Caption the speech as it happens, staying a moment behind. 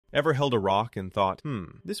Ever held a rock and thought,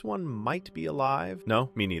 this one might be alive? No,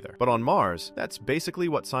 me neither. But on Mars, that's basically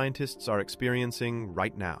what scientists are experiencing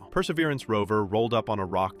right now. Perseverance rover rolled up on a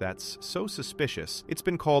rock that's so suspicious, it's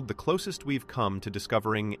been called the closest we've come to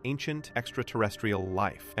discovering ancient extraterrestrial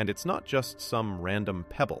life. And it's not just some random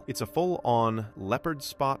pebble. It's a full-on leopard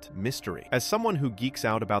spot mystery. As someone who geeks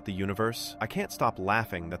out about the universe, I can't stop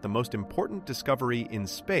laughing that the most important discovery in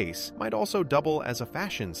space might also double as a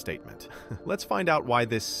fashion statement. Let's find out why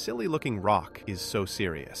this silly-looking rock is so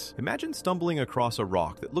serious. Imagine stumbling across a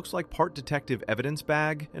rock that looks like part detective evidence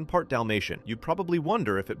bag and part Dalmatian. You'd probably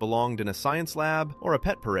wonder if it belonged in a science lab or a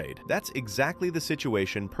pet parade. That's exactly the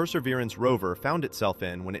situation Perseverance rover found itself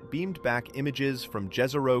in when it beamed back images from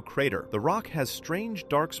Jezero crater. The rock has strange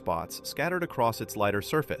dark spots scattered across its lighter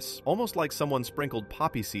surface, almost like someone sprinkled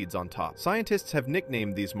poppy seeds on top. Scientists have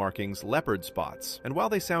nicknamed these markings leopard spots, and while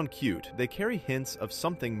they sound cute, they carry hints of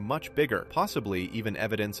something much bigger, possibly even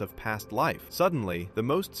evidence of past life. Suddenly, the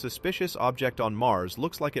most suspicious object on Mars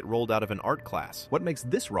looks like it rolled out of an art class. What makes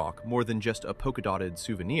this rock more than just a polka-dotted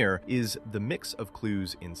souvenir is the mix of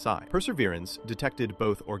clues inside. Perseverance detected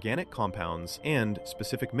both organic compounds and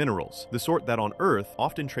specific minerals, the sort that on Earth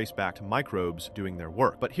often trace back to microbes doing their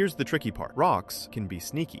work. But here's the tricky part. Rocks can be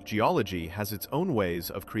sneaky. Geology has its own ways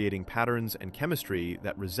of creating patterns and chemistry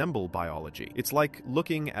that resemble biology. It's like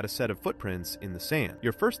looking at a set of footprints in the sand.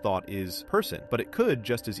 Your first thought is person, but it could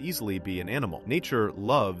just as easily be an animal. Nature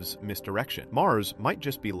loves misdirection. Mars might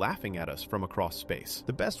just be laughing at us from across space.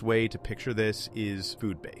 The best way to picture this is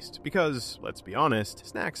food-based, because, let's be honest,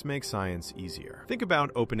 snacks make science easier. Think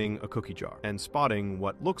about opening a cookie jar and spotting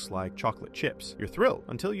what looks like chocolate chips. You're thrilled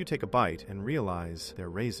until you take a bite and realize they're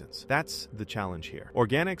raisins. That's the challenge here.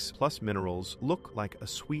 Organics plus minerals look like a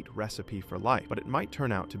sweet recipe for life, but it might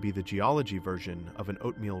turn out to be the geology version of an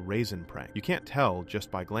oatmeal raisin prank. You can't tell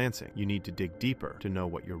just by glancing. You need to dig deeper to know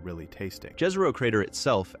what you're really tasting. Jezero crater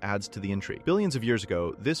itself adds to the intrigue. Billions of years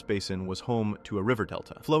ago, this basin was home to a river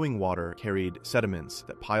delta. Flowing water carried sediments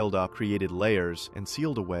that piled up, created layers, and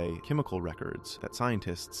sealed away chemical records that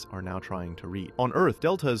scientists are now trying to read. On Earth,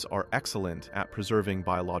 deltas are excellent at preserving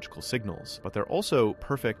biological signals, but they're also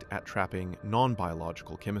perfect at trapping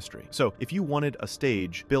non-biological chemistry. So, if you wanted a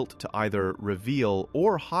stage built to either reveal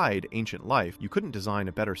or hide ancient life, you couldn't design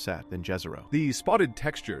a better set than Jezero. The spotted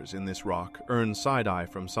textures in this rock earn side-eye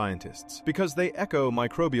from scientists because they echo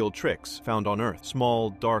microbial tricks found on Earth. Small,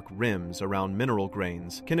 dark rims around mineral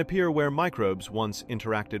grains can appear where microbes once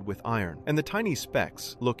interacted with iron, and the tiny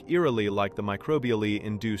specks look eerily like the microbially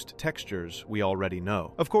induced textures we already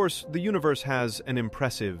know. Of course, the universe has an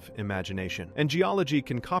impressive imagination, and geology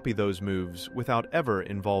can copy those moves without ever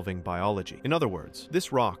involving biology. In other words,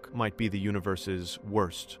 this rock might be the universe's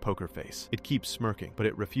worst poker face. It keeps smirking, but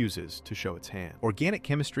it refuses to show its hand. Organic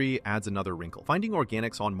chemistry adds another wrinkle. Finding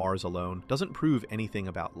organics on Mars alone doesn't prove anything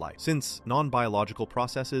about life, since non-biological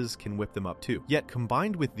processes can whip them up too. Yet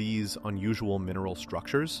combined with these unusual mineral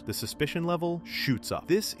structures, the suspicion level shoots up.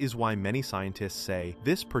 This is why many scientists say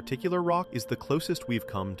this particular rock is the closest we've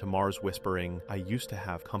come to Mars whispering, "I used to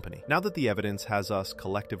have company." Now that the evidence has us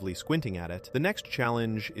collectively squinting at it, the next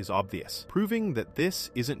challenge is obvious: proving that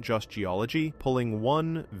this isn't just geology pulling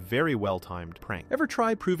one very well-timed prank. Ever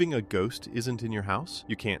try proving a ghost isn't in your house?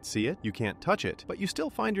 You can't see it, you can't touch it, but you still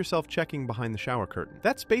find yourself checking behind the shower curtain.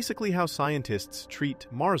 That's basically how scientists treat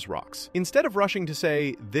Mars rocks. Instead of rushing to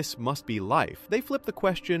say, "This must be life," they flip the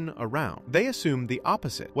question around. They assume the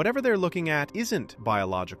opposite. Whatever they're looking at isn't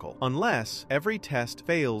biological, unless every test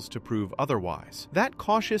fails to prove otherwise. That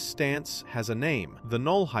cautious stance has a name: the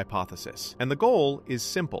Null hypothesis. And the goal is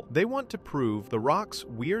simple. They want to prove the rock's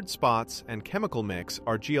weird spots and chemical mix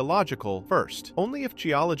are geological first. Only if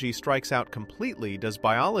geology strikes out completely does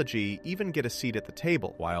biology even get a seat at the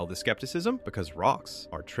table. While the skepticism? Because rocks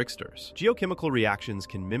are tricksters. Geochemical reactions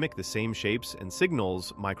can mimic the same shapes and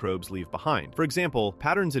signals microbes leave behind. For example,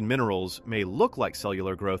 patterns in minerals may look like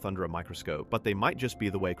cellular growth under a microscope, but they might just be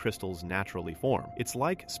the way crystals naturally form. It's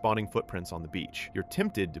like spotting footprints on the beach. You're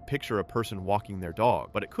tempted to picture a person walking their dog,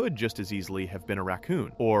 but it could just as easily have been a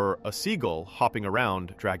raccoon, or a seagull hopping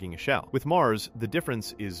around dragging a shell. With Mars, the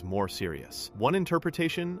difference is more serious. One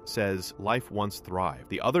interpretation says life once thrived.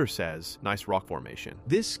 The other says nice rock formation.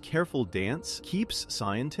 This careful dance keeps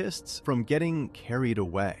scientists from getting carried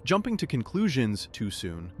away. Jumping to conclusions too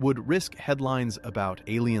soon would risk headlines about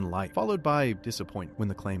alien life, followed by disappointment when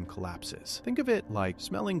the claim collapses. Think of it like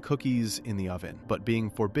smelling cookies in the oven, but being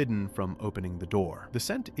forbidden from opening the door. The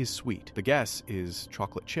scent is sweet. The guess is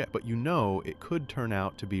chocolate chip, but you know it could turn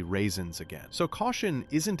out to be raisins again. So caution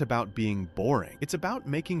isn't about being boring. It's about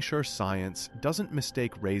making sure science doesn't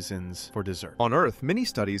mistake raisins for dessert. On Earth, many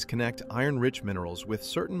studies connect iron-rich rich minerals with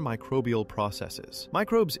certain microbial processes.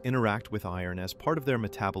 Microbes interact with iron as part of their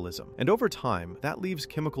metabolism, and over time, that leaves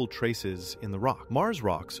chemical traces in the rock. Mars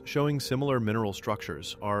rocks showing similar mineral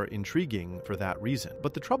structures are intriguing for that reason.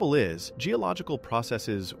 But the trouble is, geological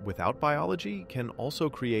processes without biology can also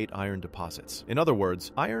create iron deposits. In other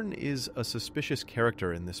words, iron is a suspicious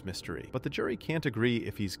character in this mystery, but the jury can't agree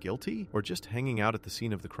if he's guilty or just hanging out at the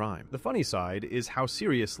scene of the crime. The funny side is how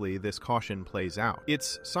seriously this caution plays out.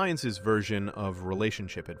 It's science's version of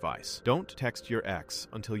relationship advice. Don't text your ex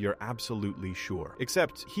until you're absolutely sure.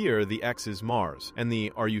 Except here, the ex is Mars, and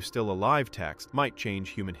the "Are you still alive" text might change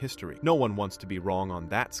human history. No one wants to be wrong on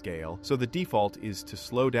that scale, so the default is to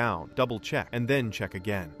slow down, double check, and then check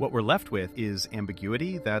again. What we're left with is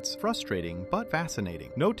ambiguity that's frustrating but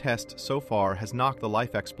fascinating. No test so far has knocked the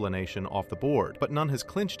life explanation off the board, but none has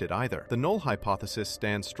clinched it either. The Null hypothesis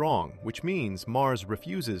stands strong, which means Mars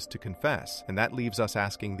refuses to confess, and that leaves us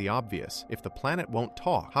asking the obvious. If the planet won't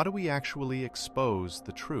talk, how do we actually expose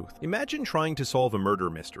the truth? Imagine trying to solve a murder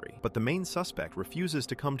mystery, but the main suspect refuses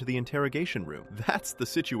to come to the interrogation room. That's the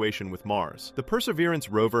situation with Mars. The Perseverance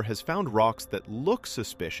rover has found rocks that look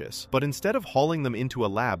suspicious, but instead of hauling them into a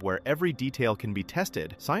lab where every detail can be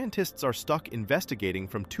tested, scientists are stuck investigating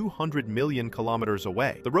from 200 million kilometers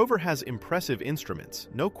away. The rover has impressive instruments,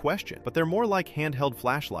 no question, but they're more like handheld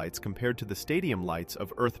flashlights compared to the stadium lights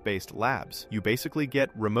of Earth-based labs. You basically get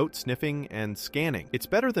remote sniffing and scanning. It's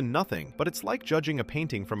better than nothing, but it's like judging a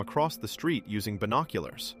painting from across the street using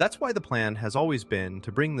binoculars. That's why the plan has always been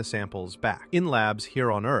to bring the samples back. In labs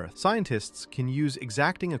here on Earth, scientists can use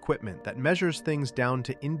exacting equipment that measures things down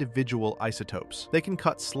to individual isotopes. They can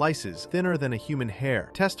cut slices thinner than a human hair,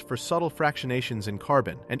 test for subtle fractionations in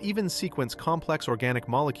carbon, and even sequence complex organic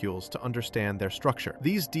molecules to understand their structure.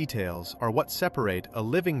 These details are what separate a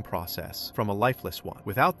living process from a lifeless one.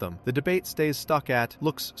 Without them, the debate stays stuck at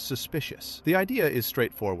 "looks suspicious." The idea is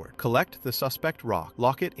straightforward. Collect the suspect rock,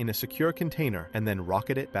 lock it in a secure container, and then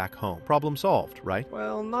rocket it back home. Problem solved, right?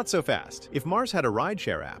 Well, not so fast. If Mars had a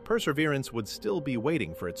rideshare app, Perseverance would still be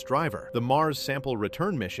waiting for its driver. The Mars sample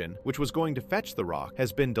return mission, which was going to fetch the rock,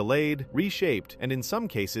 has been delayed, reshaped, and in some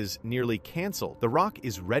cases nearly cancelled. The rock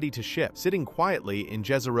is ready to ship, sitting quietly in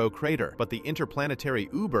Jezero Crater, but the interplanetary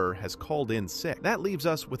Uber has called in sick. That leaves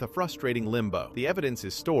us with a frustrating limbo. The evidence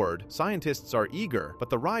is stored, scientists are eager, but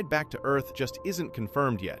the ride back to Earth just isn't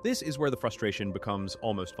confirmed yet. This is where the frustration becomes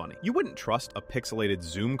almost funny. You wouldn't trust a pixelated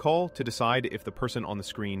Zoom call to decide if the person on the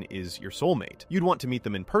screen is your soulmate. You'd want to meet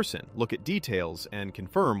them in person, look at details, and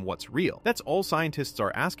confirm what's real. That's all scientists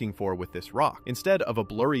are asking for with this rock. Instead of a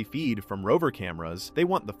blurry feed from rover cameras, they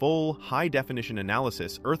want the full, high-definition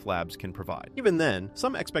analysis Earth labs can provide. Even then,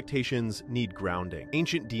 some expectations need grounding.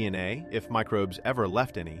 Ancient DNA, if microbes ever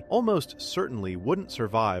left any, almost certainly wouldn't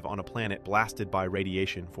survive on a planet blasted by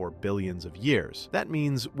radiation for billions of years. That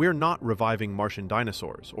means we're not reviving Martian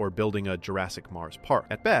dinosaurs or building a Jurassic Mars park.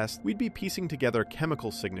 At best, we'd be piecing together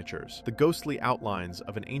chemical signatures, the ghostly outlines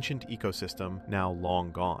of an ancient ecosystem now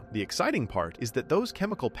long gone. The exciting part is that those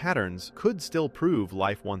chemical patterns could still prove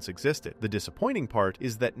life once existed. The disappointing part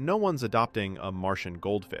is that no one's adopting a Martian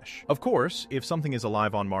goldfish. Of course, if something is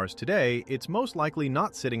alive on Mars today, it's most likely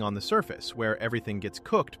not sitting on the surface where everything gets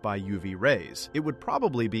cooked by UV rays. It would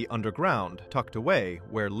probably be underground, tucked away,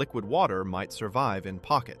 where liquid water might survive in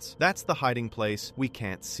pockets. That's the hiding place we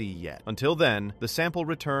can't see yet. Until then, the sample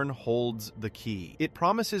return holds the key. It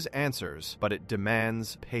promises answers, but it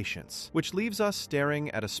demands patience, which leaves us staring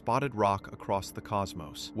at a spotted rock across the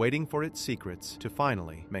cosmos, waiting for its secrets to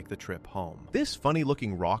finally make the trip home. This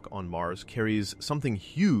funny-looking rock on Mars carries something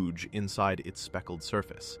huge inside its speckled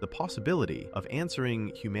surface, the possibility of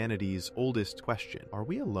answering humanity's oldest question: are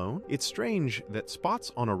we alone? It's strange that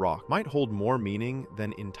spots on a rock might hold more meaning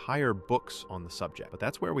than entire books on the subject, but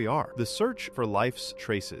that's where we are. The search for life's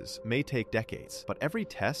traces may take decades, but every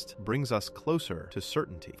test brings us closer to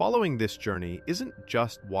certainty. Following this journey isn't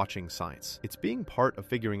just watching science, it's being part of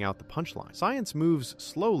figuring out the punchline. Science moves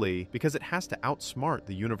slowly because it has to outsmart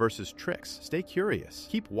the universe's tricks. Stay curious,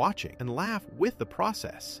 keep watching, and laugh with the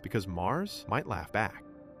process, because Mars might laugh back.